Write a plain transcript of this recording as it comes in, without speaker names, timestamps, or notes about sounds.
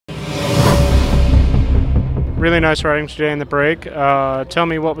Really nice riding today in the break. Tell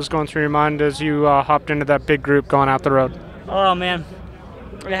me what was going through your mind as you hopped into that big group going out the road. Oh man,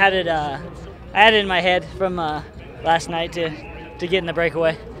 I had it in my head from last night to get in the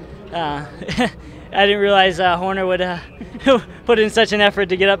breakaway. I didn't realize Horner would put in such an effort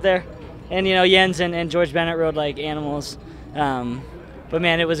to get up there, and you know Jens and George Bennett rode like animals. But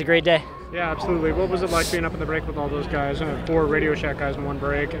man, it was a great day. Yeah, absolutely. What was it like being up in the break with all those guys? 4 Radio Shack guys in one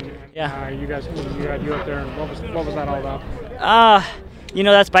break, and yeah, you had you up there. And what was that all about? You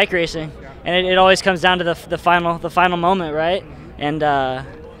know, that's bike racing, and it always comes down to the final moment, right? And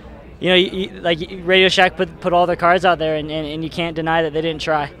you know, like Radio Shack put all their cards out there, and you can't deny that they didn't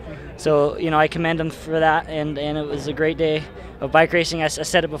try. So you know, I commend them for that, and it was a great day of bike racing. I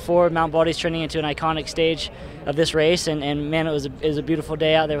said it before, Mount Baldy's turning into an iconic stage of this race, and man, it was a beautiful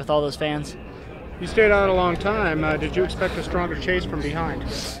day out there with all those fans. You stayed out a long time. Did you expect a stronger chase from behind?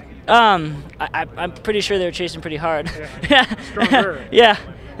 I'm pretty sure they were chasing pretty hard. Yeah. Stronger. Yeah.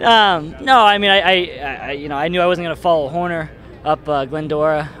 No, I mean, I you know, I knew I wasn't going to follow Horner up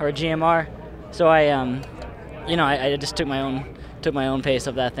Glendora or GMR, so you know, I just took my own pace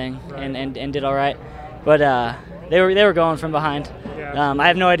of that thing, right, and did all right. But they were going from behind. Yeah, I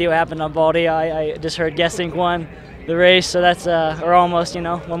have no idea what happened on Baldy. I just heard Guessing won the race, so that's or almost, you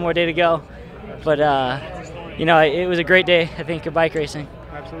know, one more day to go. But you know, it was a great day, I think, of bike racing.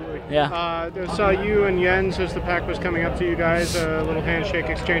 Absolutely. Yeah. I saw you and Jens as the pack was coming up to you guys. A little handshake,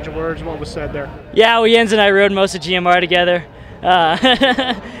 exchange of words. What was said there? Yeah, well, Jens and I rode most of GMR together.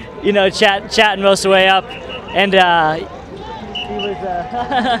 You know, chatting most of the way up, and he was.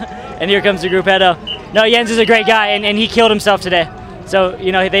 And here comes the gruppetto. No, Jens is a great guy, and he killed himself today. So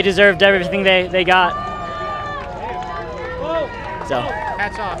you know, they deserved everything they got. So.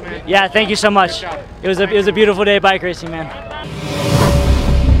 Hats off, man. Yeah, thank you so much. It was a beautiful day of bike racing, man.